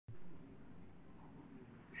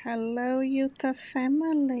Hello, Jutta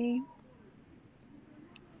family.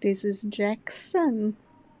 This is Jackson.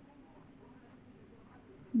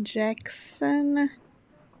 Jackson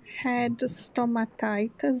had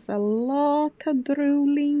stomatitis, a lot of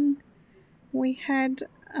drooling. We had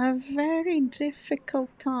a very difficult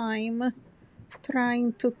time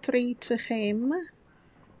trying to treat him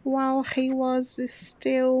while he was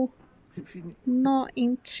still not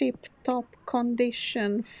in tip-top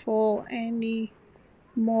condition for any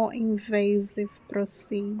more invasive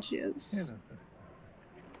procedures.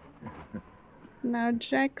 Now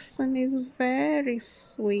Jackson is very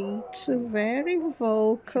sweet, very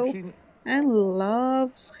vocal, and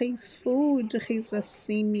loves his food. He's a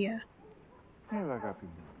senior.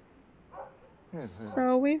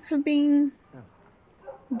 So we've been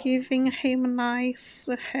giving him nice,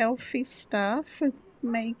 healthy stuff,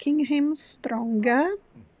 making him stronger.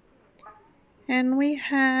 And we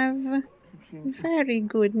have very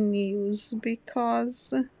good news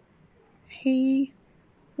because he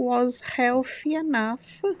was healthy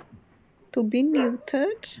enough to be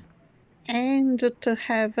neutered and to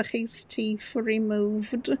have his teeth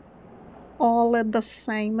removed all at the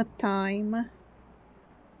same time.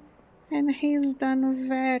 And he's done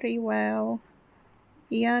very well.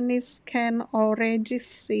 IOANNIS can already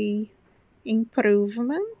see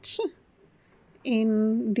improvement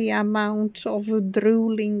in the amount of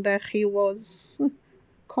drooling that he was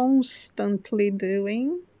constantly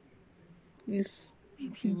doing. Is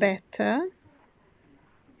better.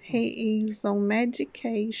 He is on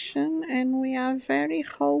medication, and we are very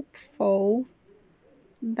hopeful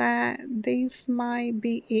that this might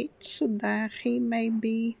be it, that he may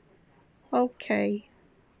be okay.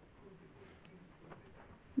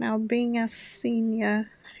 Now, being a senior,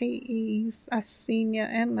 he is a senior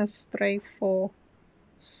and a stray for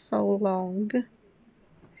so long.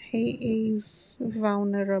 He is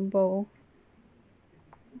vulnerable,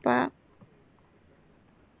 but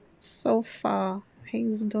so far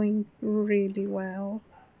he's doing really well.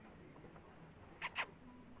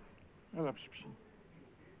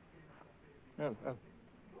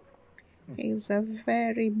 He's a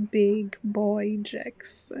very big boy,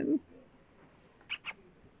 Jackson.